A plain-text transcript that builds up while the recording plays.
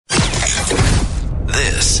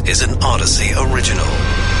This is an Odyssey original.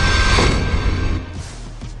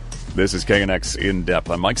 This is KNX In Depth.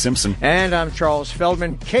 I'm Mike Simpson. And I'm Charles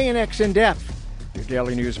Feldman. KNX In Depth, your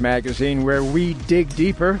daily news magazine where we dig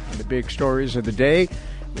deeper in the big stories of the day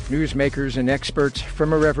with newsmakers and experts from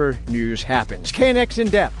wherever news happens. KNX In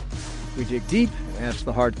Depth. We dig deep and ask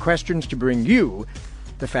the hard questions to bring you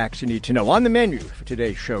the facts you need to know. On the menu for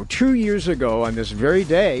today's show, 2 years ago on this very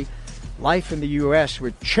day, life in the U.S.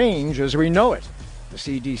 would change as we know it. The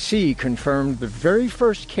CDC confirmed the very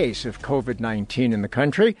first case of COVID-19 in the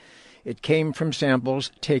country. It came from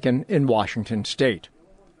samples taken in Washington state.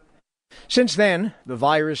 Since then, the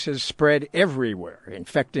virus has spread everywhere,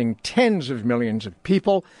 infecting tens of millions of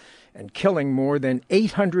people and killing more than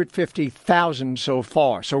 850,000 so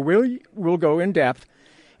far. So we'll go in depth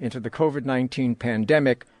into the COVID-19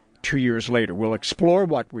 pandemic 2 years later. We'll explore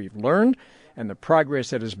what we've learned and the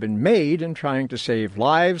progress that has been made in trying to save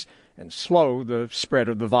lives and slow the spread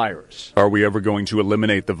of the virus. Are we ever going to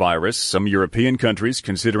eliminate the virus? Some European countries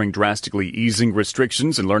considering drastically easing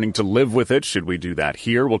restrictions and learning to live with it. Should we do that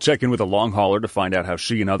here? We'll check in with a long hauler to find out how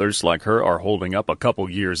she and others like her are holding up a couple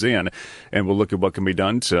years in. And we'll look at what can be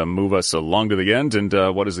done to move us along to the end and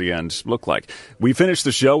what does the end look like. We finished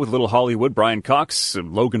the show with Little Hollywood. Brian Cox,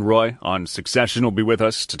 Logan Roy on Succession will be with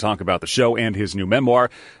us to talk about the show and his new memoir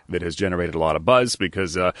that has generated a lot of buzz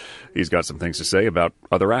because he's got some things to say about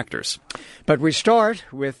other actors. But we start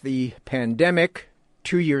with the pandemic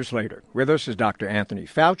 2 years later. With us is Dr. Anthony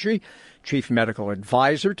Fauci, Chief Medical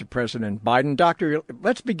Advisor to President Biden. Doctor,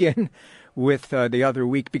 let's begin with the other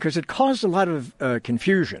week because it caused a lot of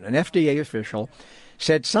confusion. An FDA official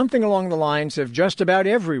said something along the lines of just about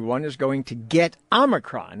everyone is going to get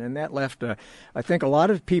Omicron. And that left, I think, a lot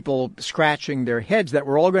of people scratching their heads that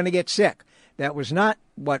we're all going to get sick. That was not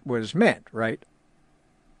what was meant, right?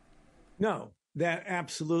 No. That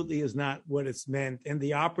absolutely is not what it's meant. And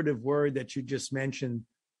the operative word that you just mentioned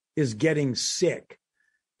is getting sick.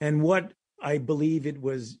 And what I believe it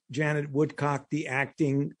was Janet Woodcock, the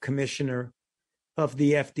acting commissioner of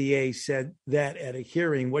the FDA, said that at a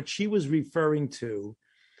hearing. What she was referring to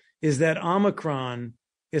is that Omicron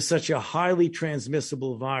is such a highly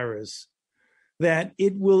transmissible virus that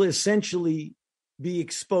it will essentially be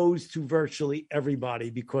exposed to virtually everybody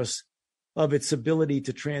because of its ability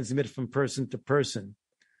to transmit from person to person.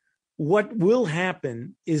 What will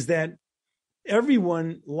happen is that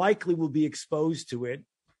everyone likely will be exposed to it,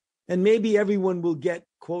 and maybe everyone will get,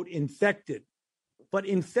 quote, infected. But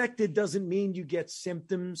infected doesn't mean you get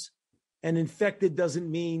symptoms, and infected doesn't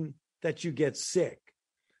mean that you get sick.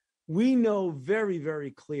 We know very,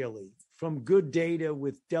 very clearly from good data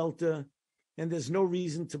with Delta, and there's no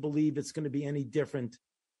reason to believe it's going to be any different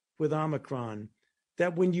with Omicron,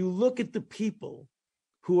 that when you look at the people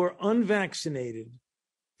who are unvaccinated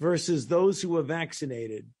versus those who are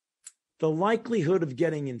vaccinated, the likelihood of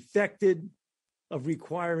getting infected, of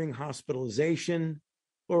requiring hospitalization,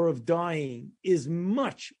 or of dying is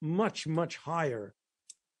much, much, much higher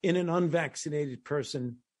in an unvaccinated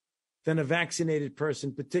person than a vaccinated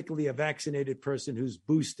person, particularly a vaccinated person who's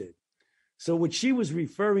boosted. So what she was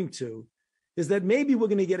referring to is that maybe we're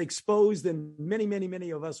going to get exposed and many, many, many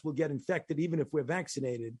of us will get infected even if we're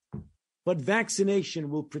vaccinated. But vaccination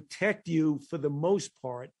will protect you for the most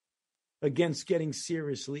part against getting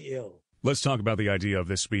seriously ill. Let's talk about the idea of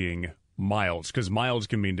this being mild, because mild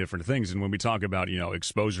can mean different things. And when we talk about,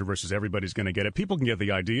 exposure versus everybody's going to get it, people can get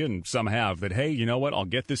the idea, and some have, that, hey, you know what, I'll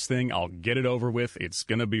get this thing, I'll get it over with, it's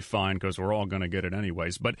going to be fine because we're all going to get it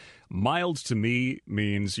anyways. But mild to me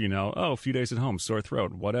means, a few days at home, sore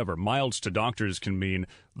throat, whatever. Mild to doctors can mean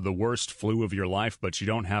the worst flu of your life, but you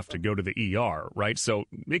don't have to go to the ER, right? So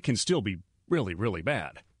it can still be really, really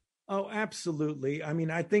bad. Oh, absolutely. I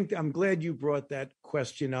mean, I'm glad you brought that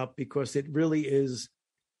question up because it really is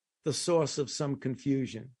the source of some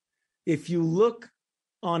confusion. If you look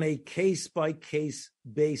on a case-by-case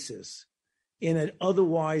basis in an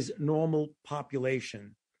otherwise normal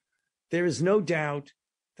population, there is no doubt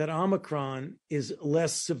that Omicron is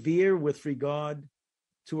less severe with regard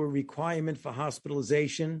to a requirement for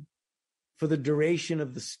hospitalization, for the duration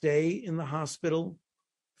of the stay in the hospital,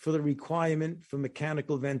 for the requirement for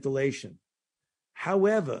mechanical ventilation.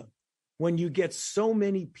 However, when you get so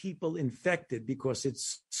many people infected because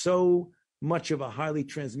it's so much of a highly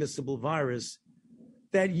transmissible virus,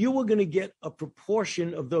 that you are going to get a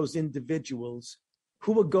proportion of those individuals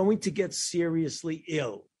who are going to get seriously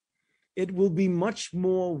ill. It will be much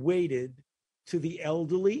more weighted to the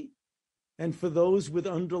elderly and for those with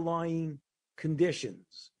underlying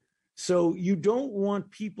conditions. So you don't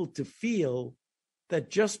want people to feel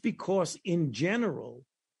that just because in general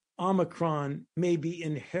Omicron may be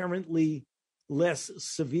inherently less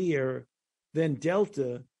severe than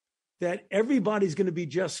Delta, that everybody's going to be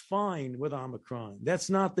just fine with Omicron. That's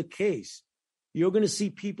not the case. You're going to see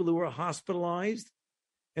people who are hospitalized,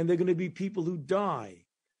 and they're going to be people who die.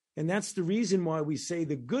 And that's the reason why we say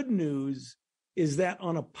the good news is that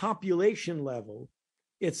on a population level,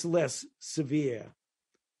 it's less severe.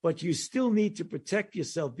 But you still need to protect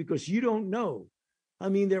yourself because you don't know. I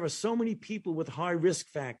mean, there are so many people with high risk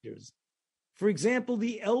factors. For example,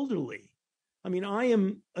 the elderly. I mean, I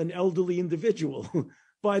am an elderly individual.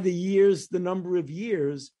 By the number of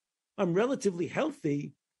years, I'm relatively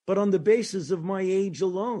healthy, but on the basis of my age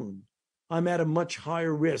alone, I'm at a much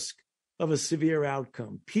higher risk of a severe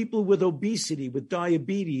outcome. People with obesity, with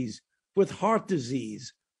diabetes, with heart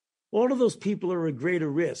disease, all of those people are at greater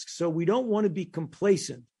risk. So we don't want to be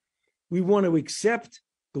complacent. We want to accept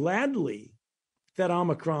gladly that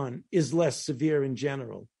Omicron is less severe in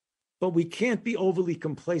general, but we can't be overly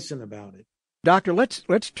complacent about it. Doctor, let's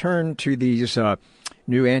turn to these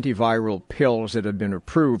new antiviral pills that have been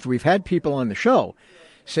approved. We've had people on the show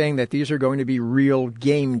saying that these are going to be real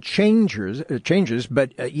game changes,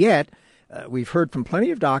 but yet we've heard from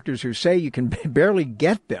plenty of doctors who say you can barely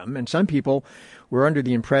get them, and some people were under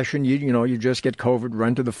the impression you just get COVID,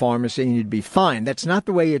 run to the pharmacy, and you'd be fine. That's not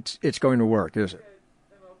the way it's going to work, is it?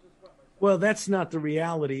 Well, that's not the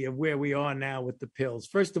reality of where we are now with the pills.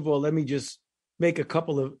 First of all, let me just make a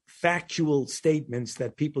couple of factual statements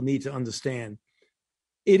that people need to understand.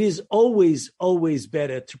 It is always, always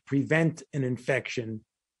better to prevent an infection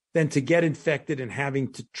than to get infected and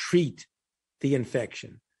having to treat the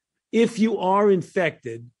infection. If you are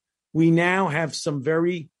infected, we now have some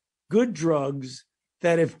very good drugs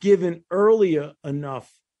that, if given earlier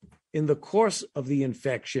enough in the course of the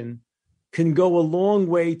infection, can go a long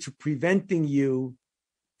way to preventing you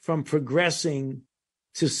from progressing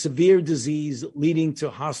to severe disease leading to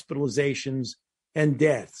hospitalizations and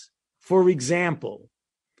deaths. For example,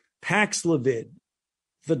 Paxlovid,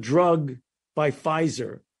 the drug by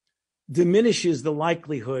Pfizer, diminishes the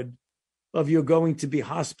likelihood of you going to be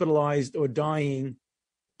hospitalized or dying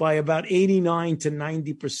by about 89 to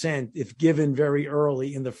 90% if given very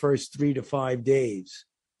early in the first 3 to 5 days.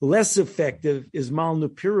 Less effective is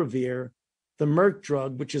molnupiravir, the Merck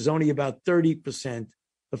drug, which is only about 30%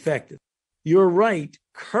 effective. You're right.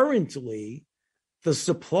 Currently, the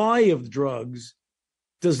supply of drugs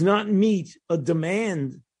does not meet a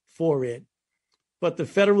demand for it, but the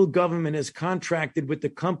federal government has contracted with the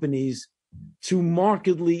companies to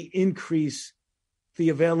markedly increase the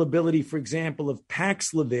availability, for example, of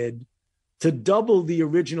Paxlovid to double the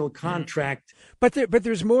original contract. But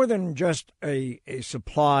there's more than just a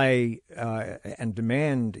supply and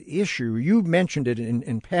demand issue. You mentioned it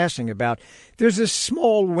in passing about there's a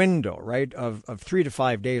small window, right, of 3 to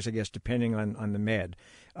 5 days, I guess, depending on the med,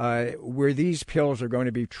 where these pills are going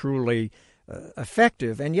to be truly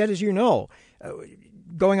effective. And yet, as you know,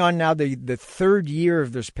 going on now the third year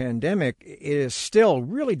of this pandemic, it is still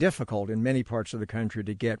really difficult in many parts of the country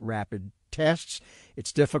to get rapid tests.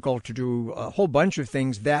 It's difficult to do a whole bunch of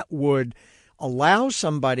things that would allow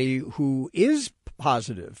somebody who is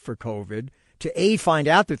positive for COVID to find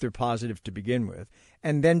out that they're positive to begin with,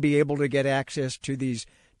 and then be able to get access to these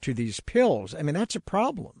pills. I mean, that's a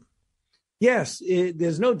problem. Yes,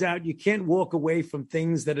 there's no doubt you can't walk away from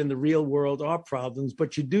things that in the real world are problems,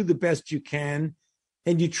 but you do the best you can,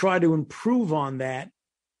 and you try to improve on that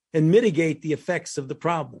and mitigate the effects of the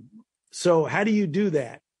problem. So how do you do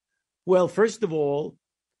that? Well, first of all,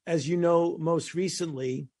 as you know, most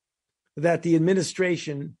recently, that the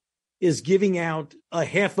administration is giving out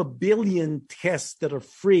 500 million tests that are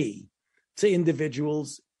free to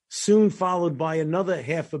individuals, soon followed by another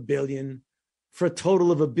 500 million for a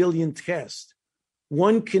total of 1 billion tests.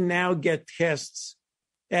 One can now get tests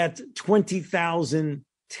at 20,000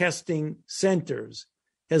 testing centers,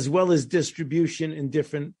 as well as distribution in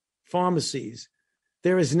different pharmacies.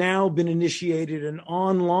 There has now been initiated an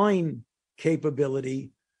online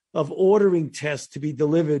capability of ordering tests to be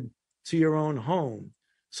delivered to your own home.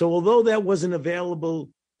 So although that wasn't available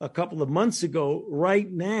a couple of months ago, right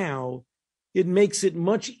now, it makes it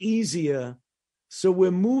much easier. So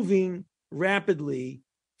we're moving rapidly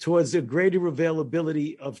towards a greater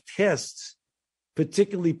availability of tests,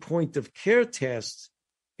 particularly point of care tests.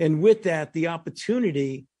 And with that, the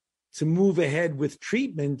opportunity to move ahead with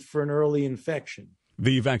treatment for an early infection.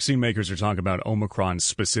 The vaccine makers are talking about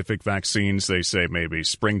Omicron-specific vaccines. They say maybe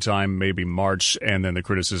springtime, maybe March, and then the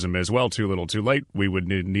criticism is, well, too little, too late. We would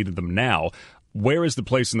need them now. Where is the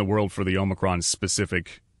place in the world for the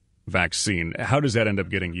Omicron-specific vaccine? How does that end up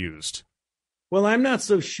getting used? Well, I'm not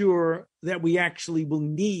so sure that we actually will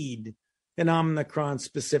need an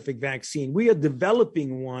Omicron-specific vaccine. We are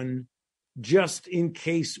developing one just in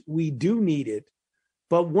case we do need it.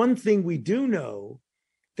 But one thing we do know,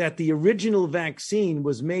 that the original vaccine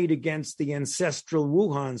was made against the ancestral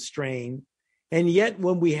Wuhan strain. And yet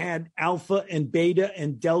when we had Alpha and Beta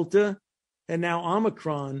and Delta and now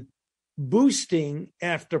Omicron, boosting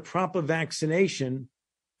after proper vaccination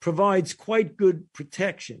provides quite good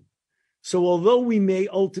protection. So although we may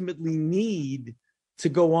ultimately need to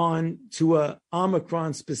go on to a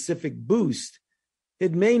Omicron-specific boost,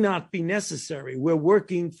 it may not be necessary. We're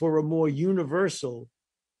working for a more universal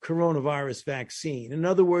coronavirus vaccine. In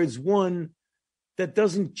other words, one that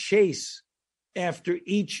doesn't chase after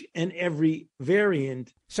each and every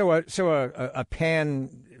variant. So a pan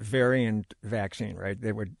variant vaccine, right?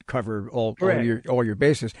 That would cover all your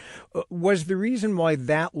bases. Was the reason why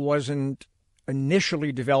that wasn't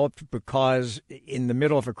initially developed because in the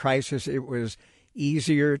middle of a crisis it was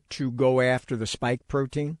easier to go after the spike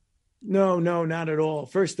protein? No, not at all.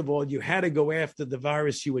 First of all, you had to go after the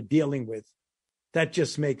virus you were dealing with. That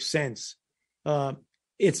just makes sense.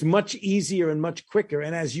 It's much easier and much quicker.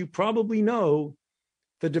 And as you probably know,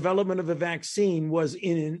 the development of a vaccine was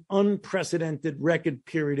in an unprecedented record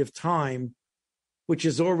period of time, which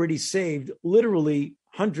has already saved literally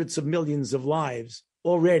hundreds of millions of lives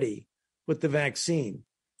already with the vaccine.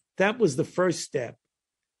 That was the first step.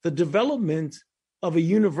 The development of a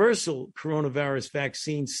universal coronavirus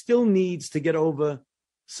vaccine still needs to get over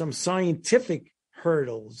some scientific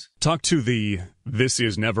hurdles. Talk to the "this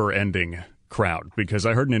is never ending" crowd, because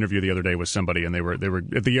I heard an interview the other day with somebody, and they were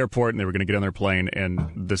at the airport and they were going to get on their plane, and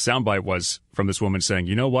the soundbite was from this woman saying,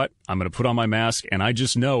 "You know what? I'm going to put on my mask, and I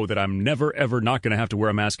just know that I'm never ever not going to have to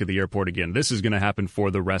wear a mask at the airport again. This is going to happen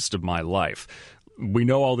for the rest of my life." We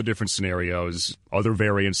know all the different scenarios, other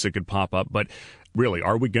variants that could pop up, but really,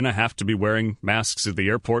 are we going to have to be wearing masks at the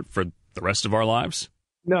airport for the rest of our lives?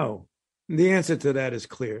 No. The answer to that is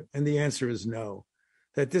clear, and the answer is no,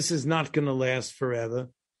 that this is not going to last forever.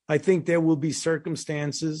 I think there will be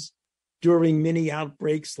circumstances during mini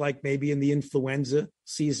outbreaks, like maybe in the influenza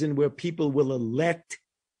season, where people will elect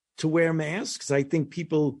to wear masks. I think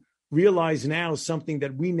people realize now something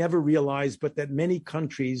that we never realized, but that many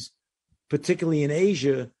countries, particularly in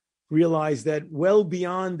Asia, realize that well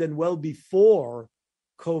beyond and well before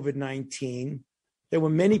COVID-19, there were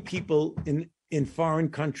many people in foreign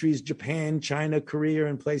countries, Japan, China, Korea,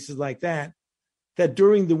 and places like that, that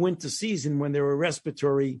during the winter season, when there were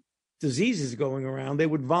respiratory diseases going around, they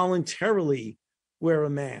would voluntarily wear a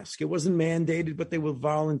mask. It wasn't mandated, but they would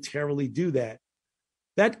voluntarily do that.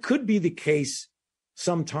 That could be the case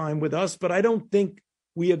sometime with us, but I don't think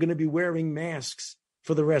we are going to be wearing masks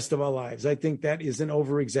for the rest of our lives. I think that is an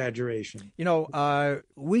over-exaggeration. You know,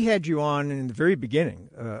 we had you on in the very beginning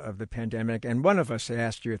of the pandemic, and one of us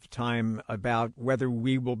asked you at the time about whether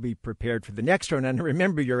we will be prepared for the next one. And I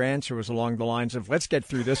remember your answer was along the lines of, let's get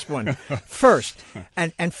through this one first.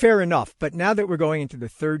 And fair enough. But now that we're going into the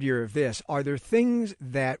third year of this, are there things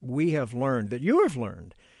that we have learned, that you have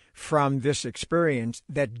learned from this experience,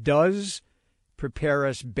 that does prepare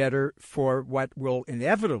us better for what will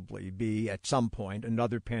inevitably be, at some point,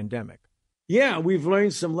 another pandemic? Yeah, we've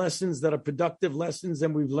learned some lessons that are productive lessons,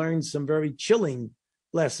 and we've learned some very chilling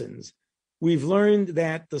lessons. We've learned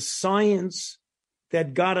that the science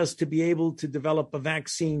that got us to be able to develop a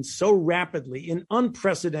vaccine so rapidly, in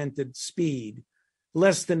unprecedented speed,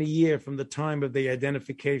 less than a year from the time of the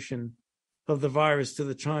identification of the virus to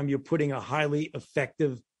the time you're putting a highly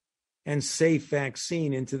effective and safe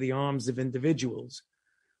vaccine into the arms of individuals.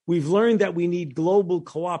 We've learned that we need global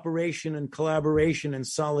cooperation and collaboration and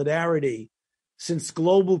solidarity, since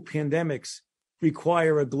global pandemics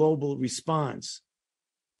require a global response.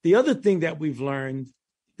 The other thing that we've learned,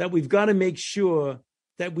 that we've got to make sure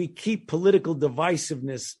that we keep political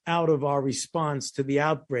divisiveness out of our response to the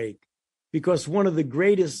outbreak, because one of the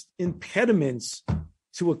greatest impediments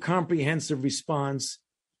to a comprehensive response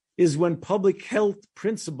is when public health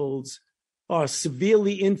principles are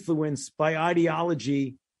severely influenced by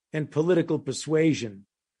ideology and political persuasion.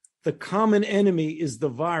 The common enemy is the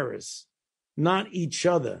virus, not each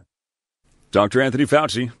other. Dr. Anthony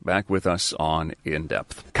Fauci back with us on In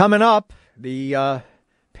Depth. Coming up, the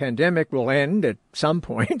pandemic will end at some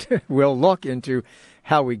point. We'll look into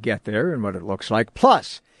how we get there and what it looks like.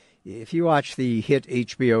 Plus, if you watch the hit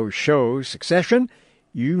HBO show Succession,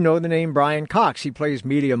 you know the name Brian Cox. He plays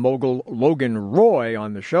media mogul Logan Roy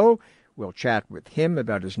on the show. We'll chat with him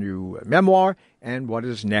about his new memoir and what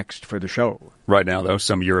is next for the show. Right now, though,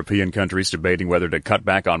 some European countries debating whether to cut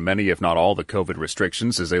back on many, if not all, the COVID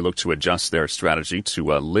restrictions as they look to adjust their strategy to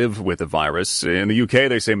live with the virus. In the UK,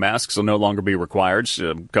 they say masks will no longer be required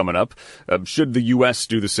coming up. Should the U.S.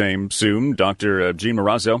 do the same soon? Dr. Jean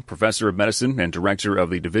Marazzo, professor of medicine and director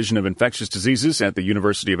of the Division of Infectious Diseases at the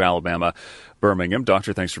University of Alabama, Birmingham.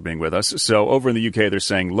 Doctor, thanks for being with us. So over in the UK, they're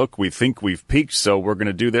saying, look, we think we've peaked, so we're going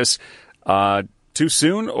to do this. Too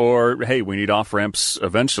soon, or, hey, we need off-ramps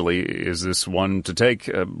eventually? Is this one to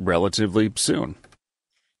take relatively soon?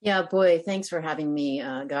 Yeah, boy, thanks for having me,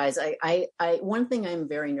 guys. I one thing I'm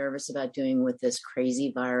very nervous about doing with this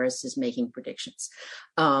crazy virus is making predictions.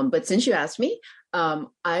 But since you asked me,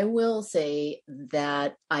 I will say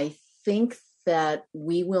that I think that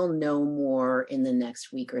we will know more in the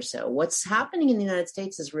next week or so. What's happening in the United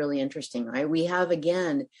States is really interesting, right? We have,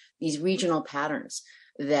 again, these regional patterns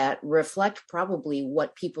that reflect probably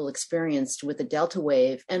what people experienced with the Delta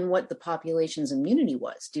wave and what the population's immunity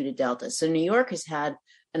was due to Delta. So New York has had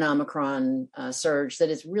an Omicron surge that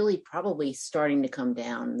is really probably starting to come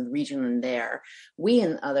down, the region in there. We,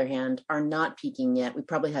 on the other hand, are not peaking yet. We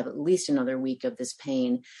probably have at least another week of this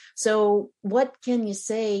pain. So what can you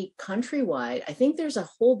say countrywide? I think there's a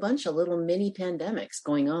whole bunch of little mini pandemics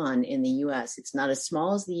going on in the US. It's not as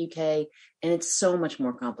small as the UK, and it's so much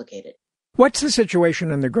more complicated. What's the situation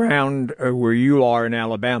on the ground where you are in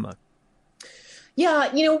Alabama? Yeah,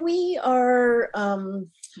 we are,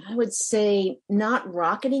 I would say, not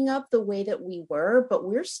rocketing up the way that we were, but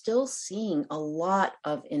we're still seeing a lot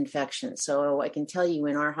of infections. So I can tell you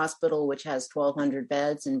in our hospital, which has 1,200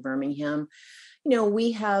 beds in Birmingham,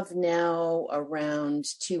 we have now around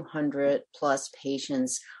 200 plus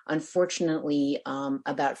patients. Unfortunately,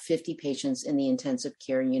 about 50 patients in the intensive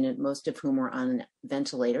care unit, most of whom are on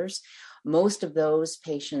ventilators. Most of those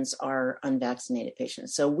patients are unvaccinated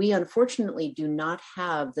patients. So we unfortunately do not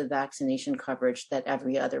have the vaccination coverage that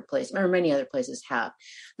every other place or many other places have.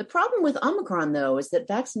 The problem with Omicron, though, is that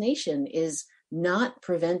vaccination is not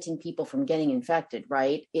preventing people from getting infected,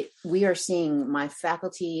 right? We are seeing my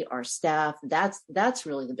faculty, our staff, that's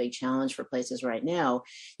really the big challenge for places right now.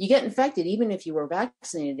 You get infected, even if you were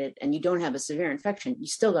vaccinated and you don't have a severe infection, you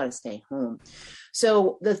still got to stay home.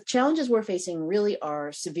 So the challenges we're facing really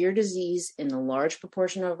are severe disease in a large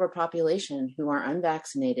proportion of our population who are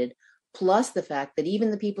unvaccinated, plus the fact that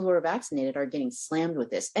even the people who are vaccinated are getting slammed with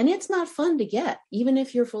this. And it's not fun to get, even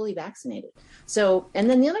if you're fully vaccinated. So, and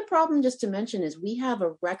then the other problem, just to mention, is we have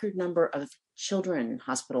a record number of children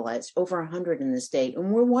hospitalized, over 100 in the state.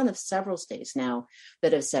 And we're one of several states now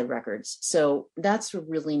that have set records. So that's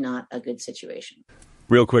really not a good situation.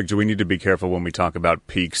 Real quick, do we need to be careful when we talk about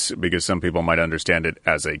peaks? Because some people might understand it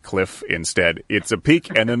as a cliff. Instead, it's a peak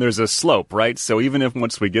and then there's a slope, right? So even if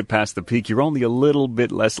once we get past the peak, you're only a little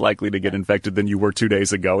bit less likely to get infected than you were 2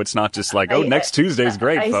 days ago. It's not just like, next Tuesday's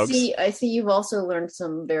great, folks. I see you've also learned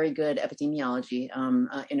some very good epidemiology,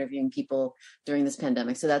 interviewing people during this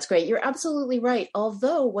pandemic. So that's great. You're absolutely right.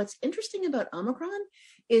 Although what's interesting about Omicron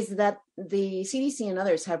is that the CDC and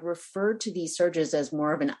others have referred to these surges as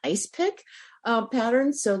more of an ice pick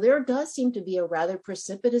pattern. So there does seem to be a rather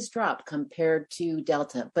precipitous drop compared to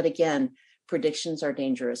Delta. But again, predictions are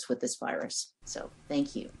dangerous with this virus. So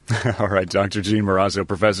thank you. All right. Dr. Jean Marazzo,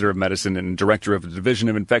 professor of medicine and director of the Division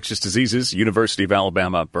of Infectious Diseases, University of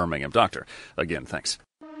Alabama, Birmingham. Doctor, again, thanks.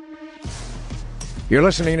 You're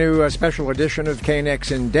listening to a special edition of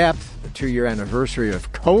KNX In Depth, the 2-year anniversary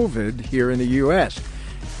of COVID here in the U.S.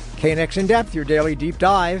 KNX In Depth, your daily deep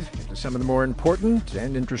dive into some of the more important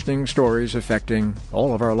and interesting stories affecting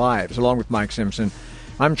all of our lives. Along with Mike Simpson,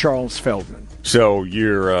 I'm Charles Feldman. So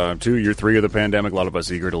year 2, year 3 of the pandemic, a lot of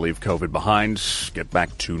us eager to leave COVID behind, get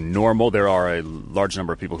back to normal. There are a large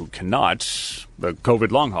number of people who cannot, the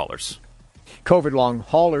COVID long haulers. COVID long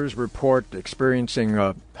haulers report experiencing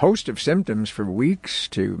a host of symptoms for weeks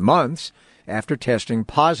to months after testing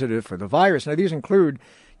positive for the virus. Now, these include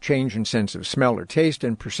change in sense of smell or taste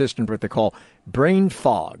and persistent what they call brain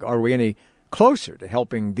fog. Are we any closer to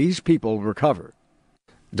helping these people recover?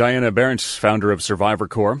 Diana Barents, founder of Survivor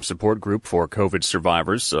Corps, support group for COVID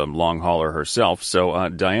survivors, a long hauler herself. So,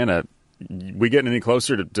 Diana, we getting any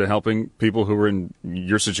closer to helping people who are in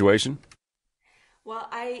your situation? Well,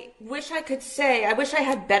 I wish I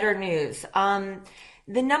had better news.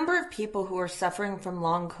 The number of people who are suffering from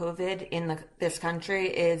long COVID in this country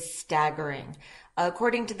is staggering.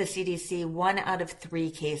 According to the CDC, 1 out of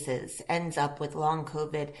 3 cases ends up with long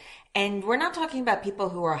COVID. And we're not talking about people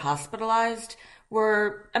who are hospitalized.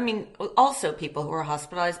 also people who were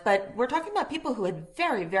hospitalized, but we're talking about people who had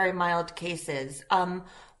very, very mild cases.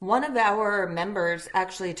 One of our members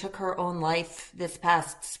actually took her own life this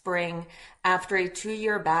past spring after a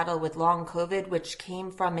 2-year battle with long COVID, which came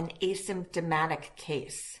from an asymptomatic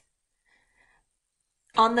case.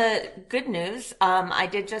 On the good news, I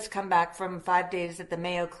did just come back from 5 days at the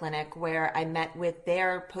Mayo Clinic where I met with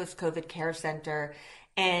their post-COVID care center,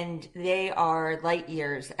 and they are light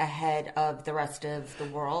years ahead of the rest of the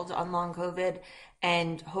world on long COVID.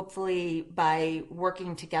 And hopefully by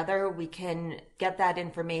working together, we can get that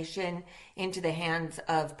information into the hands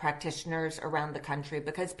of practitioners around the country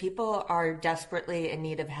because people are desperately in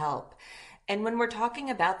need of help. And when we're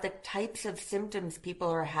talking about the types of symptoms people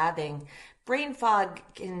are having, brain fog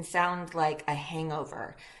can sound like a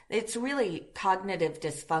hangover. It's really cognitive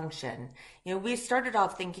dysfunction. We started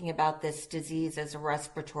off thinking about this disease as a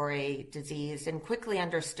respiratory disease and quickly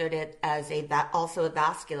understood it as also a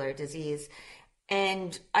vascular disease.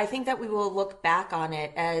 And I think that we will look back on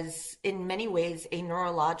it as, in many ways, a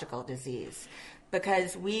neurological disease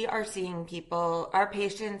because we are seeing our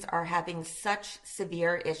patients are having such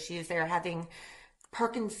severe issues. They're having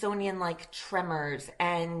Parkinsonian-like tremors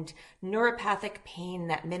and neuropathic pain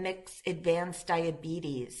that mimics advanced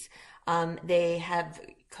diabetes. They have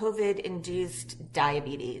COVID-induced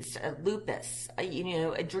diabetes, lupus,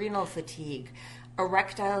 adrenal fatigue,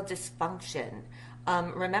 erectile dysfunction.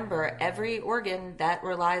 Remember, every organ that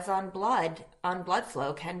relies on blood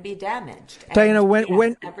flow can be damaged. Diana,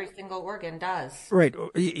 when every single organ does. Right.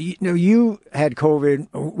 You had COVID.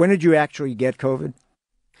 When did you actually get COVID?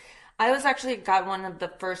 I got one of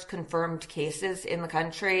the first confirmed cases in the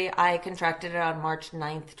country. I contracted it on March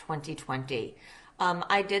 9th, 2020.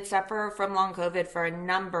 I did suffer from long COVID for a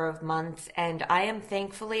number of months, and I am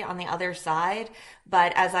thankfully on the other side.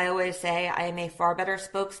 But as I always say, I am a far better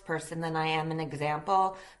spokesperson than I am an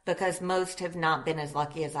example because most have not been as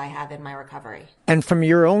lucky as I have in my recovery. And from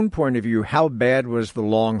your own point of view, how bad was the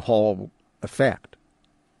long haul effect?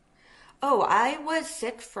 Oh, I was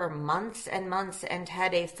sick for months and months and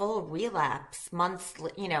had a full relapse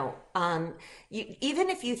even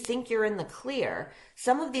if you think you're in the clear,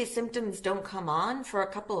 some of these symptoms don't come on for a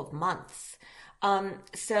couple of months.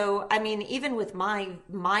 Even with my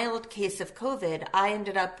mild case of COVID, I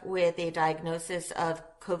ended up with a diagnosis of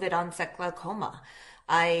COVID onset glaucoma.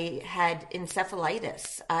 I had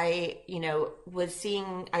encephalitis. I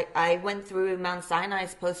went through Mount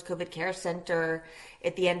Sinai's post-COVID care center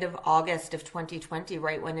at the end of August of 2020,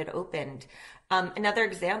 right when it opened. Another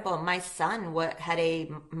example, my son had a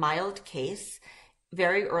mild case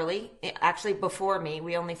very early, actually before me.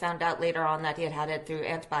 We only found out later on that he had it through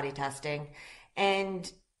antibody testing.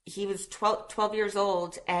 And he was 12 years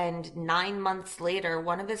old, and 9 months later,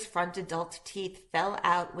 one of his front adult teeth fell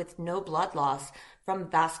out with no blood loss from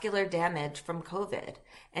vascular damage from COVID.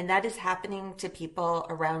 And that is happening to people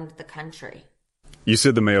around the country. You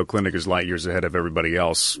said the Mayo Clinic is light years ahead of everybody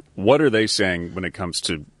else. What are they saying when it comes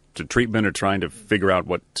to treatment or trying to figure out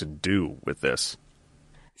what to do with this?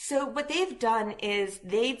 So what they've done is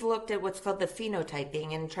they've looked at what's called the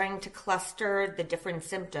phenotyping and trying to cluster the different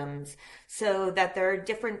symptoms so that there are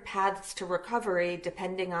different paths to recovery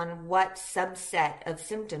depending on what subset of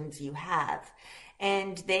symptoms you have.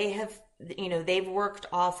 And they've worked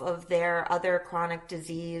off of their other chronic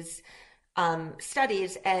disease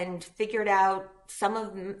studies and figured out some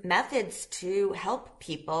of methods to help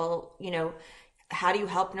people. How do you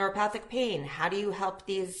help neuropathic pain? How do you help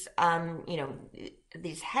these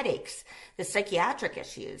headaches, the psychiatric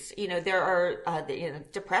issues? There are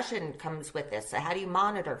depression comes with this. So how do you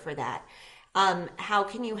monitor for that? How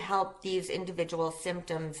can you help these individual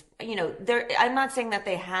symptoms? I'm not saying that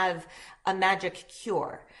they have a magic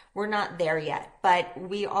cure. We're not there yet, but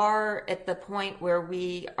we are at the point where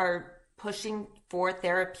we are pushing for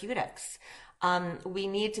therapeutics. We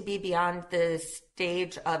need to be beyond the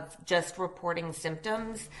stage of just reporting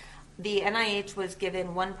symptoms. The NIH was given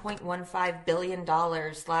 $1.15 billion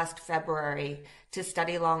last February to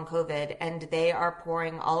study long COVID, and they are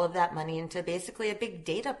pouring all of that money into basically a big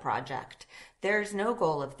data project. There's no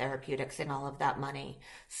goal of therapeutics in all of that money.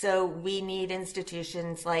 So we need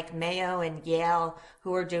institutions like Mayo and Yale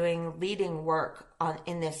who are doing leading work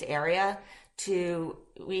in this area.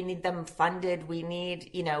 We need them funded. We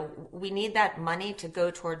need that money to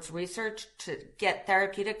go towards research, to get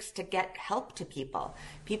therapeutics, to get help to people.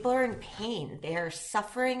 People are in pain. They are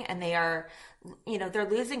suffering, and they are, they're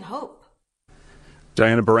losing hope.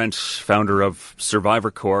 Diana Berendt, founder of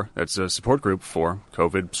Survivor Corps. That's a support group for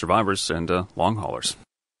COVID survivors and long haulers.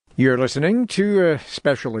 You're listening to a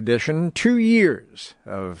special edition, 2 years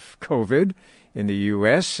of COVID in the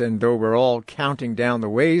U.S., and though we're all counting down the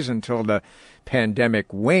ways until the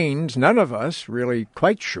pandemic wanes, none of us really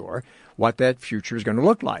quite sure what that future is going to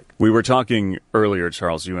look like. We were talking earlier,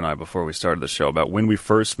 Charles, you and I, before we started the show, about when we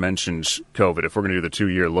first mentioned COVID. If we're going to do the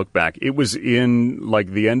 2-year look back, it was in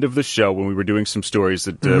like the end of the show when we were doing some stories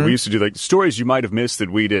that we used to do, like stories you might have missed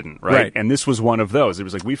that we didn't, right? And this was one of those. It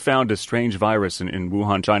was like we found a strange virus in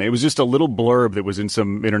Wuhan, China. It was just a little blurb that was in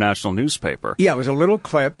some international newspaper. Yeah, it was a little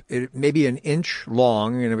clip, maybe an inch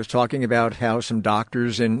long, and it was talking about how some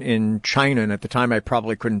doctors in China, and at the time I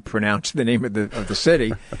probably couldn't pronounce the name of the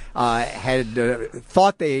city, had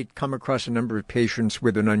thought they had come across a number of patients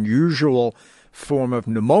with an unusual form of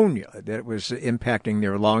pneumonia that was impacting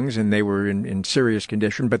their lungs, and they were in serious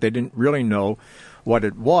condition, but they didn't really know what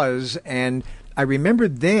it was. And I remember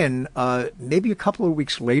then, maybe a couple of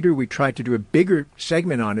weeks later, we tried to do a bigger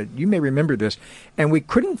segment on it. You may remember this, and we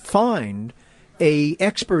couldn't find a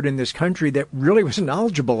expert in this country that really was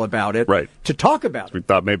knowledgeable about it to talk about it. We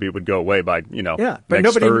thought maybe it would go away by,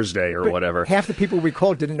 next Thursday or whatever. Half the people we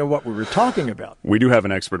called didn't know what we were talking about. We do have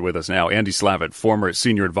an expert with us now, Andy Slavitt, former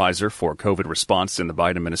senior advisor for COVID response in the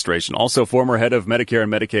Biden administration, also former head of Medicare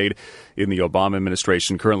and Medicaid in the Obama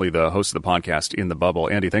administration, currently the host of the podcast In the Bubble.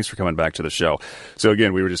 Andy, thanks for coming back to the show. So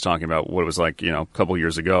again, we were just talking about what it was like, a couple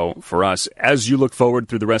years ago for us. As you look forward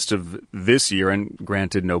through the rest of this year, and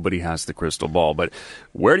granted, nobody has the crystal ball, but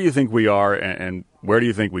where do you think we are and where do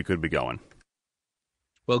you think we could be going?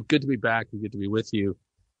 Well, good to be back and good to be with you.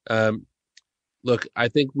 Look, I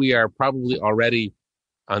think we are probably already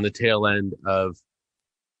on the tail end of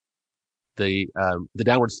the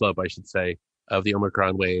downward slope, I should say, of the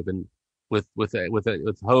Omicron wave. And with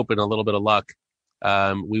hope and a little bit of luck,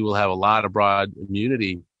 we will have a lot of broad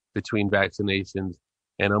immunity between vaccinations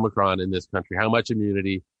and Omicron in this country. How much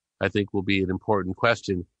immunity, I think, will be an important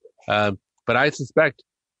question. But I suspect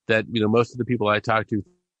that, most of the people I talk to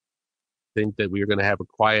think that we are going to have a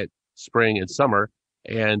quiet spring and summer,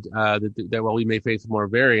 and that while we may face more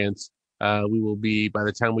variants, we will be, by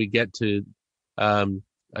the time we get to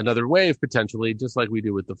another wave, potentially, just like we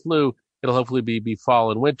do with the flu, it'll hopefully be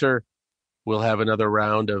fall and winter. We'll have another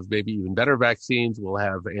round of maybe even better vaccines. We'll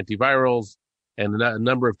have antivirals and a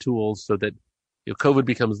number of tools so that COVID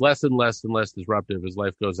becomes less and less and less disruptive as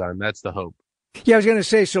life goes on. That's the hope. Yeah, I was going to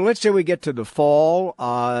say, so let's say we get to the fall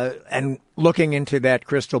and looking into that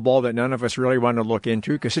crystal ball that none of us really want to look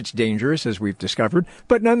into because it's dangerous, as we've discovered.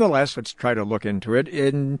 But nonetheless, let's try to look into it.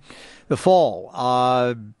 In the fall,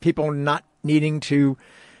 people not needing to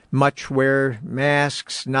much wear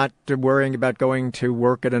masks, not worrying about going to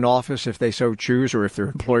work at an office if they so choose, or if their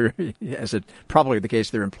employer, as it probably the case,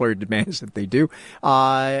 their employer demands that they do.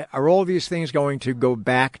 Are all these things going to go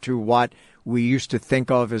back to what we used to think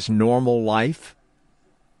of as normal life?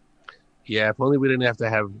 Yeah, if only we didn't have to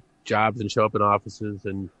have jobs and show up in offices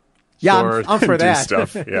and stores. I'm for that.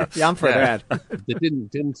 Stuff. Yeah. I'm for that. It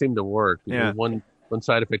didn't seem to work. Yeah. One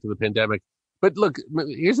side effect of the pandemic. But look,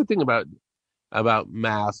 here's the thing about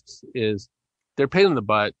masks is they're a pain in the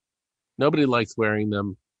butt. Nobody likes wearing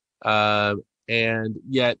them. And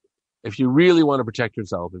yet, if you really want to protect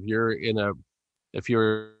yourself, if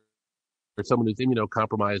you're someone who's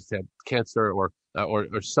immunocompromised, to have cancer or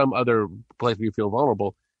some other place where you feel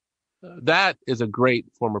vulnerable, that is a great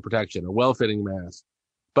form of protection, a well-fitting mask.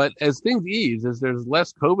 But as things ease, as there's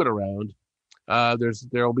less COVID around,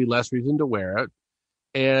 there will be less reason to wear it,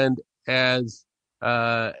 and as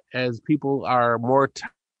people are more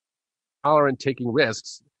tolerant taking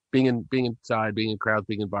risks, being inside, being in crowds,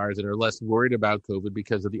 being in bars, and are less worried about COVID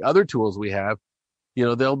because of the other tools we have,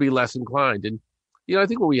 they'll be less inclined. And I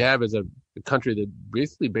think what we have is a country that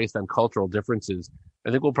basically based on cultural differences.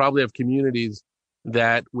 I think we'll probably have communities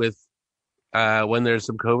that when there's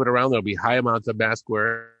some COVID around, there'll be high amounts of mask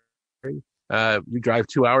wearing. You drive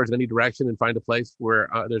 2 hours in any direction and find a place where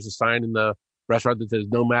there's a sign in the restaurant that says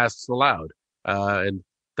no masks allowed. And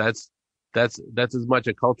that's as much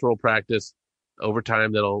a cultural practice over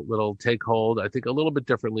time that'll take hold, I think, a little bit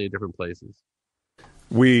differently in different places.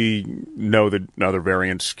 We know that other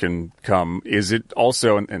variants can come. Is it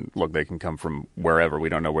also, and look, they can come from wherever. We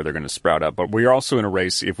don't know where they're going to sprout up. But we are also in a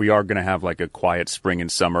race. If we are going to have like a quiet spring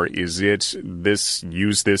and summer, is it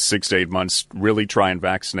use this 6 to 8 months, really try and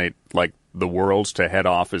vaccinate like the world to head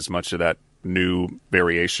off as much of that new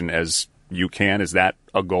variation as you can? Is that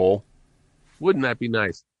a goal? Wouldn't that be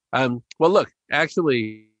nice? Well, look,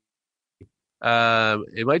 actually,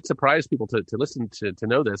 it might surprise people to listen to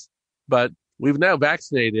know this, but we've now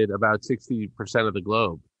vaccinated about 60% of the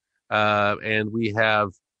globe, and we've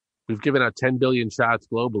given out 10 billion shots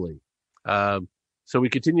globally. So we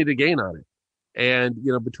continue to gain on it. And,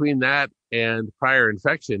 between that and prior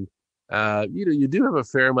infection, you do have a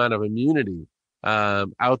fair amount of immunity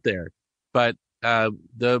out there. But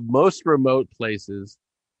the most remote places,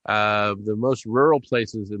 the most rural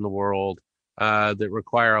places in the world that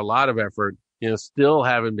require a lot of effort, still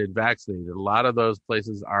haven't been vaccinated. A lot of those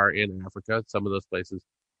places are in Africa. Some of those places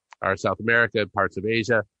are South America, parts of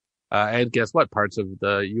Asia, and guess what? Parts of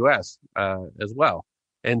the U.S. As well.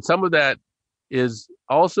 And some of that is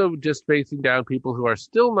also just facing down people who are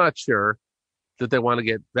still not sure that they want to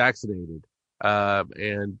get vaccinated.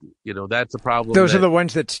 And that's a problem. Those are the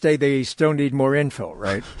ones that say they still need more info,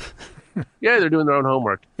 right? Yeah, they're doing their own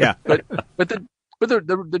homework. Yeah. But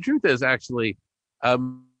the truth is actually,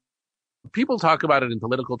 people talk about it in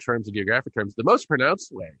political terms and geographic terms. The most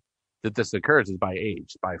pronounced way that this occurs is by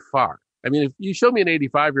age, by far. I mean, if you show me an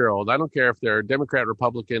 85-year-old, I don't care if they're Democrat,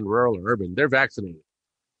 Republican, rural, or urban, they're vaccinated.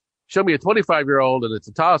 Show me a 25-year-old and it's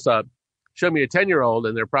a toss-up. Show me a 10-year-old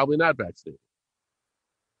and they're probably not vaccinated.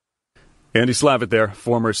 Andy Slavitt there,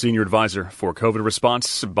 former senior advisor for COVID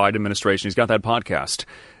response, Biden administration. He's got that podcast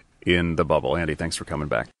in the bubble. Andy, thanks for coming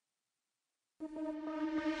back.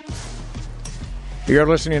 You're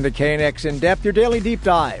listening to KNX In Depth, your daily deep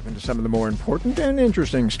dive into some of the more important and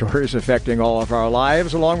interesting stories affecting all of our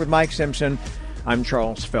lives. Along with Mike Simpson, I'm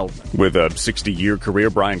Charles Feldman. With a 60-year career,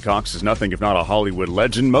 Brian Cox is nothing if not a Hollywood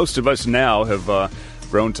legend. Most of us now have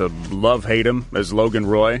grown to hate him as Logan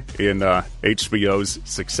Roy in HBO's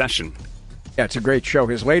Succession. Yeah, it's a great show.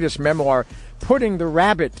 His latest memoir, Putting the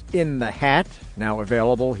Rabbit in the Hat, now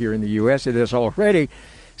available here in the U.S. It has already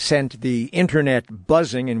sent the internet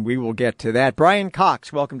buzzing, and we will get to that. Brian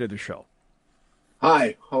Cox, welcome to the show.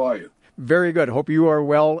 Hi, how are you? Very good. Hope you are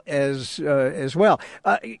well as well.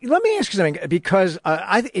 Let me ask you something, because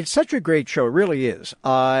it's such a great show. It really is.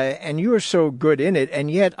 And you are so good in it.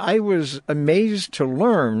 And yet I was amazed to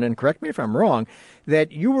learn, and correct me if I'm wrong,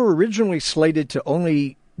 that you were originally slated to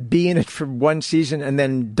only be in it for one season and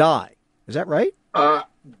then die. Is that right?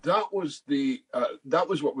 That was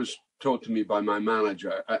what was told to me by my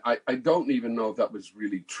manager. I don't even know if that was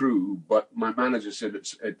really true, but my manager said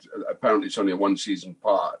apparently it's only a one season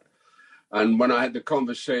part. And when I had the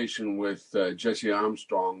conversation with Jesse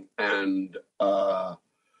Armstrong and Adam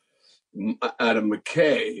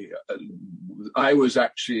McKay, I was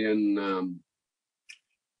actually in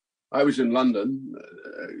London.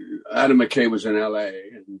 Adam McKay was in LA,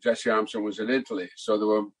 and Jesse Armstrong was in Italy. So they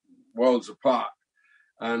were worlds apart.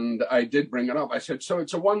 And I did bring it up. I said, "So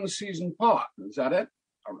it's a one season part? Is that it?"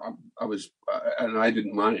 I was, and I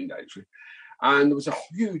didn't mind actually. And there was a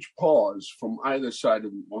huge pause from either side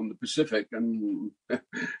on the Pacific and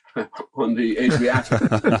on the Adriatic.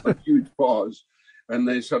 A huge pause. And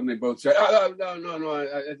they suddenly both said, no,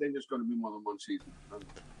 I think it's going to be more than one season. And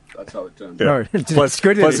that's how it turned out.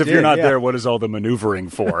 Plus, if you're not there, what is all the maneuvering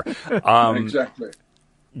for? Exactly.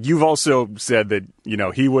 You've also said that,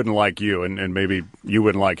 he wouldn't like you and maybe you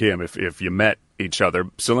wouldn't like him if you met each other.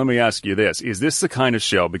 So let me ask you this. Is this the kind of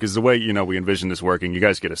show, because the way, we envision this working, you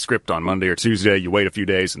guys get a script on Monday or Tuesday, you wait a few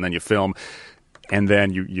days and then you film, and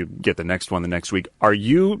then you get the next one the next week. Are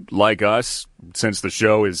you like us, since the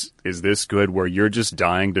show is this good, where you're just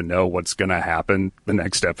dying to know what's going to happen the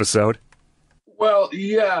next episode? Well,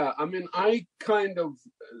 yeah. I mean,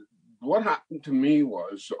 what happened to me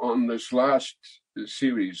was on this last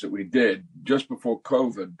series that we did just before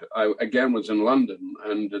COVID, I again was in London,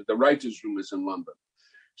 and the writers' room is in London.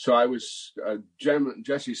 So I was,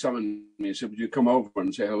 Jesse summoned me and said, "Would you come over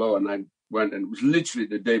and say hello?" And I went, and it was literally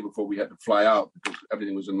the day before we had to fly out because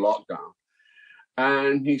everything was in lockdown.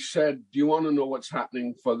 And he said, "Do you want to know what's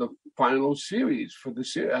happening for the final series, for the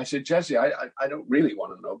series?" I said, "Jesse, I don't really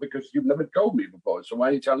want to know because you've never told me before. So why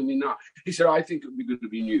are you telling me now?" He said, "I think it would be good to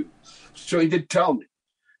be new." So he did tell me.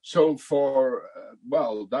 So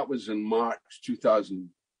that was in March 2000.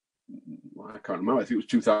 I can't remember. I think it was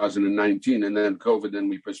 2019, and then COVID, and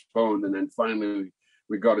we postponed, and then finally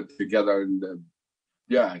we got it together in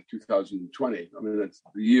 2020. I mean,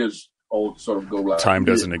 the years all sort of go like time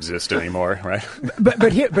doesn't exist anymore, right?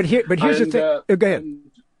 but here's the thing. Go ahead.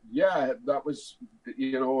 That was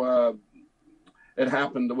it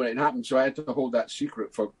happened the way it happened, so I had to hold that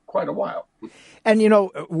secret for quite a while. And,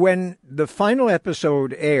 when the final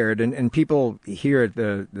episode aired, and people here at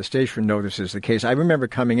the station know this is the case, I remember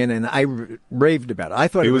coming in and I raved about it. I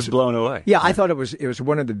thought it was blown away. Yeah, I thought it was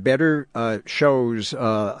one of the better shows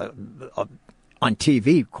on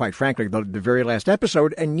TV, quite frankly, the very last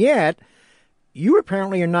episode. And yet, you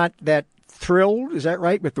apparently are not that thrilled, is that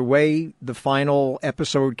right, with the way the final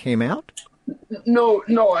episode came out? No,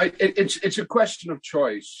 it's a question of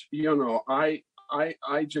choice. I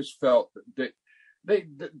just felt that there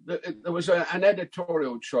was an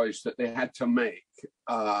editorial choice that they had to make,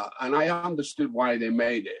 and I understood why they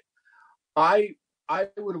made it. I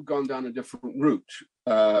would have gone down a different route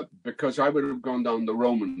because I would have gone down the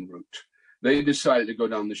Roman route. They decided to go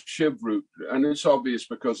down the Shiv route, and it's obvious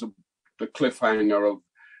because of the cliffhanger of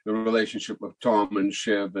the relationship with Tom and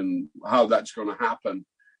Shiv and how that's going to happen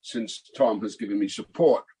since Tom has given me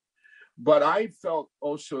support. But I felt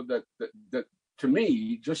also that to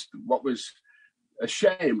me, just what was a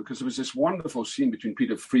shame, because there was this wonderful scene between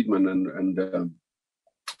Peter Friedman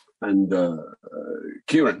and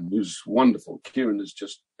Kieran, who's wonderful. Kieran is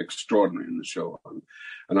just extraordinary in the show,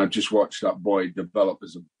 and I've just watched that boy develop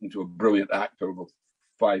into a brilliant actor over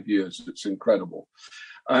 5 years. It's incredible,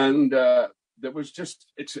 and there was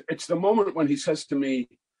just it's the moment when he says to me,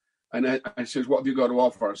 and I says, "What have you got to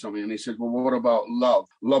offer?" or something, and he said, "Well, what about love?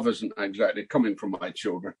 Love isn't exactly coming from my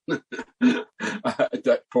children." At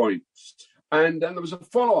that point, and then there was a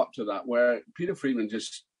follow-up to that where Peter Friedman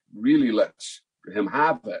just really lets him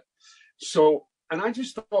have it. So, and I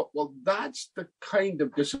just thought, well, that's the kind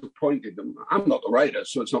of disappointed. I'm not the writer,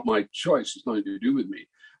 so it's not my choice. It's nothing to do with me.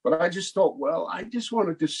 But I just thought, well, I just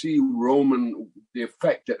wanted to see Roman, the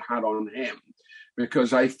effect it had on him,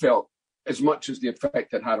 because I felt as much as the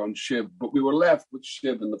effect it had on Shiv, but we were left with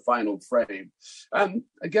Shiv in the final frame. And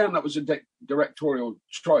again, that was a directorial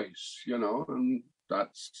choice, and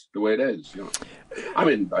that's the way it is, I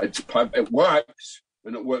mean, it works,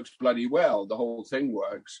 and it works bloody well. The whole thing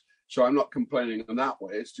works. So I'm not complaining in that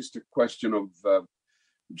way. It's just a question of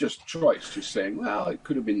just choice, just saying, well, it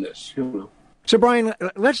could have been this, So, Brian,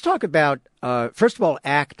 let's talk about, first of all,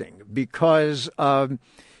 acting, because,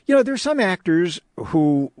 there's some actors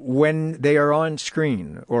who, when they are on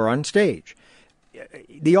screen or on stage,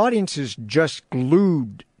 the audience is just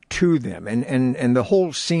glued to them, and the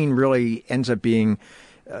whole scene really ends up being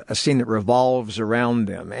a scene that revolves around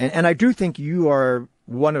them. And I do think you are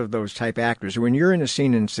one of those type actors. When you're in a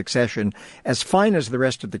scene in succession, as fine as the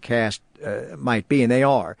rest of the cast might be, and they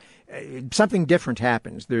are, something different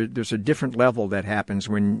happens. There's a different level that happens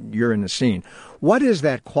when you're in the scene. What is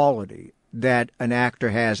that quality that an actor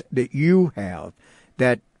has, that you have,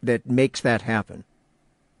 that makes that happen?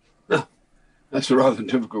 That's a rather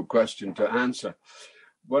difficult question to answer.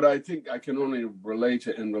 But I think I can only relate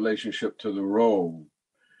it in relationship to the role.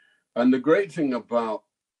 And the great thing about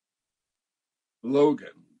Logan,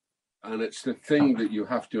 and it's the thing that you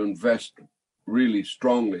have to invest really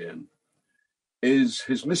strongly in, is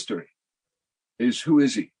his mystery, is who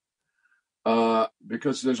is he?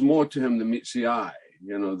 Because there's more to him than meets the eye.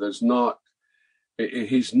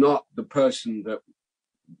 He's not the person that,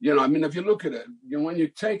 I mean, if you look at it, when you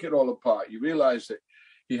take it all apart, you realize that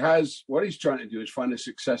what he's trying to do is find a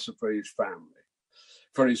successor for his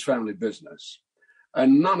family business.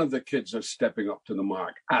 And none of the kids are stepping up to the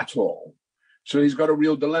mark at all. So he's got a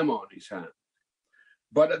real dilemma on his hand.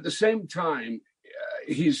 But at the same time,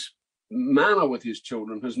 his manner with his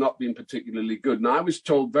children has not been particularly good. Now, I was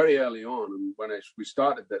told very early on, when we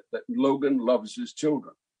started, that Logan loves his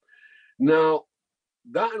children. Now,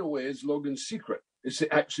 that in a way is Logan's secret, is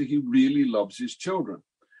that actually he really loves his children.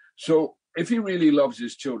 So if he really loves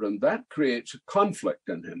his children, that creates a conflict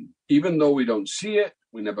in him. Even though we don't see it,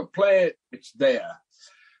 we never play it, it's there.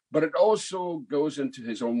 But it also goes into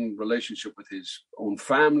his own relationship with his own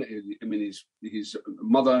family. I mean, his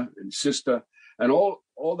mother and sister, and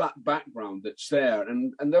all that background that's there.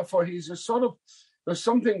 And therefore, he's a sort of, there's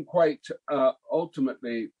something quite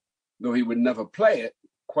ultimately, though he would never play it,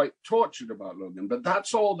 quite tortured about Logan. But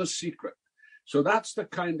that's all the secret. So that's the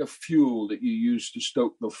kind of fuel that you use to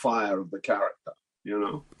stoke the fire of the character,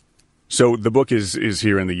 So the book is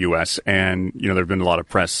here in the U.S., and, there have been a lot of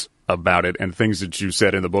press about it and things that you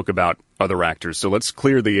said in the book about other actors. So let's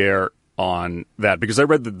clear the air on that, because I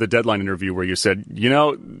read the Deadline interview where you said,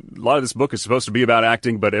 a lot of this book is supposed to be about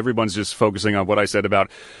acting, but everyone's just focusing on what I said about,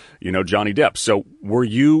 Johnny Depp. So were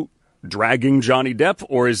you dragging Johnny Depp,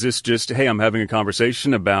 or is this just, hey, I'm having a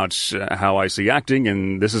conversation about how I see acting,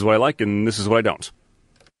 and this is what I like and this is what I don't?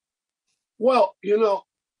 Well,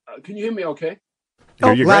 can you hear me okay?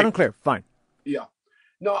 Loud and clear. Fine. Yeah.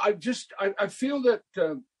 No, I feel that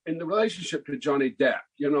in the relationship to Johnny Depp,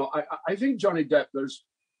 I think Johnny Depp,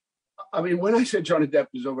 when I said Johnny Depp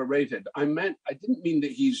is overrated, I didn't mean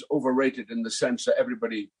that he's overrated in the sense that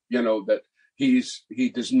everybody, that he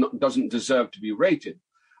doesn't deserve to be rated.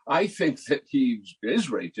 I think that he is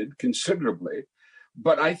rated considerably,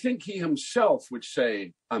 but I think he himself would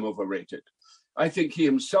say, I'm overrated. I think he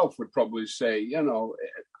himself would probably say,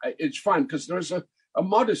 it's fine, because there's a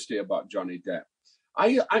modesty about Johnny Depp.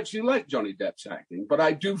 I actually like Johnny Depp's acting, but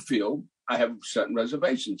I do feel I have certain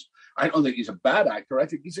reservations. I don't think he's a bad actor. I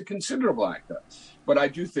think he's a considerable actor. But I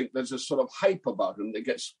do think there's a sort of hype about him that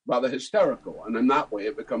gets rather hysterical. And in that way,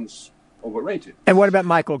 it becomes overrated. And what about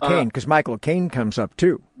Michael Caine? Because Michael Caine comes up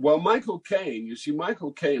too. Well, Michael Caine, you see,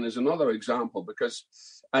 Michael Caine is another example because,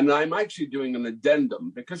 and I'm actually doing an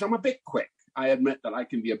addendum because I'm a bit quick. I admit that I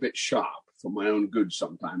can be a bit sharp for my own good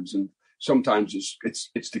sometimes. And sometimes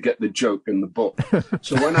it's to get the joke in the book.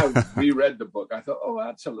 So when I reread the book, I thought, oh,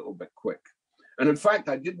 that's a little bit quick. And in fact,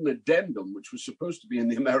 I did an addendum, which was supposed to be in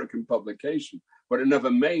the American publication, but it never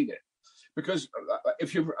made it. Because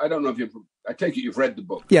I don't know if I take it you've read the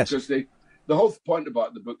book. Yes. Because the whole point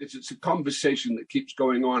about the book is it's a conversation that keeps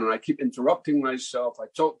going on, and I keep interrupting myself. I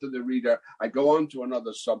talk to the reader, I go on to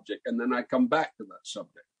another subject, and then I come back to that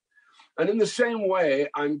subject. And in the same way,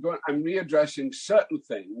 I'm readdressing certain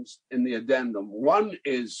things in the addendum. One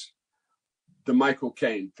is the Michael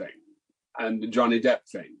Caine thing and the Johnny Depp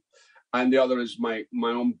thing. And the other is my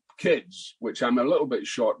own kids, which I'm a little bit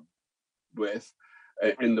short with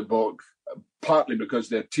in the book, partly because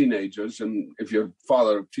they're teenagers. And if you're a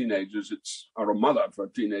father of teenagers, or a mother for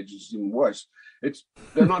teenagers, it's even worse.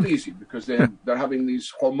 They're not easy because they're having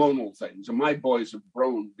these hormonal things. And my boys have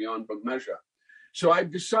grown beyond measure. So I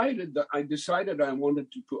decided I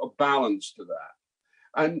wanted to put a balance to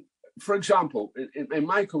that. And for example, in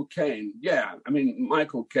Michael Caine,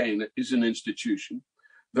 Michael Caine is an institution.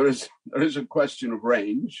 There is a question of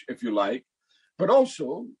range, if you like, but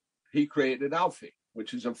also he created Alfie,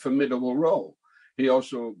 which is a formidable role. He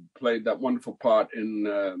also played that wonderful part in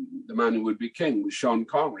The Man Who Would Be King with Sean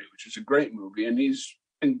Connery, which is a great movie, and he's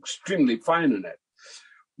extremely fine in it.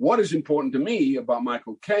 What is important to me about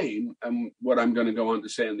Michael Caine, and what I'm going to go on to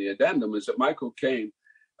say in the addendum, is that Michael Caine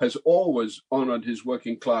has always honored his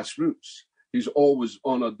working class roots. He's always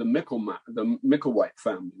honored the Micklewhite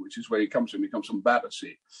family, which is where he comes from. He comes from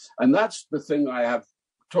Battersea. And that's the thing I have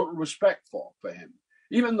total respect for him.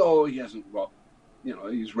 Even though he hasn't got,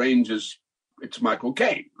 his ranges, it's Michael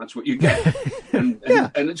Caine. That's what you get. And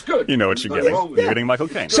it's good. You know what you're getting. You're getting Michael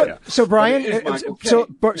Caine. So Brian,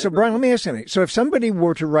 Brian, let me ask you something. So if somebody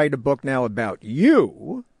were to write a book now about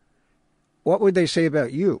you, what would they say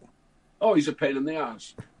about you? Oh, he's a pain in the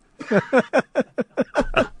ass.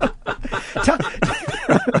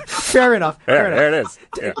 Fair enough. There it is.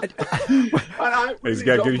 Yeah. He's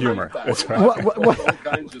got good humor. That's right. All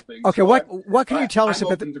kinds of things. Okay, what can you tell us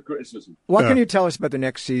about the criticism? What can you tell us about the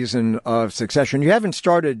next season of Succession? You haven't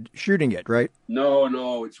started shooting it, right?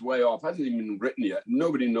 No, it's way off. It hasn't even been written yet.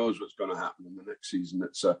 Nobody knows what's going to happen in the next season.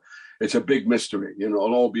 It's a big mystery.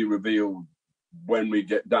 It'll all be revealed when we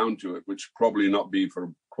get down to it, which probably not be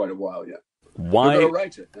for quite a while yet. Why? They're going to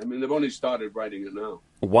write it. I mean, they've only started writing it now.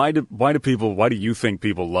 Why do you think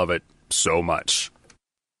people love it so much?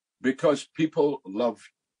 Because people love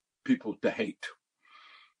people to hate.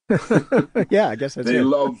 Yeah, I guess that's they it.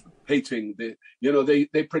 love hating.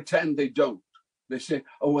 They pretend they don't. They say,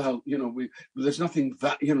 oh, well, there's nothing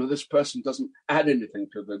that, this person doesn't add anything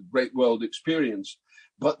to the great world experience.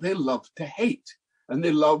 But they love to hate. And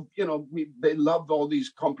they love, they love all these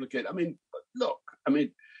complicated.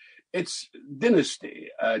 It's Dynasty,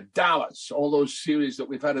 Dallas, all those series that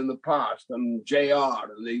we've had in the past, and JR,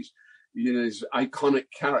 and these iconic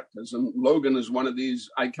characters. And Logan is one of these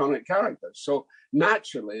iconic characters. So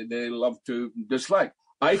naturally, they love to dislike.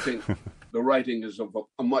 I think the writing is of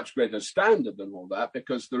a much greater standard than all that,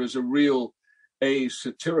 because there is a real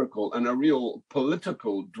satirical and a real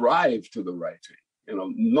political drive to the writing.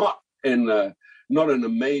 Not in a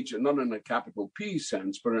capital P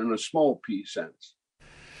sense, but in a small P sense.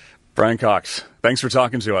 Brian Cox, thanks for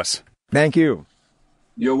talking to us. Thank you.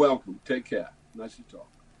 You're welcome. Take care. Nice to talk.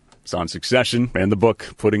 It's on Succession and the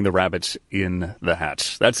book, Putting the Rabbit in the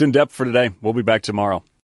Hat. That's In Depth for today. We'll be back tomorrow.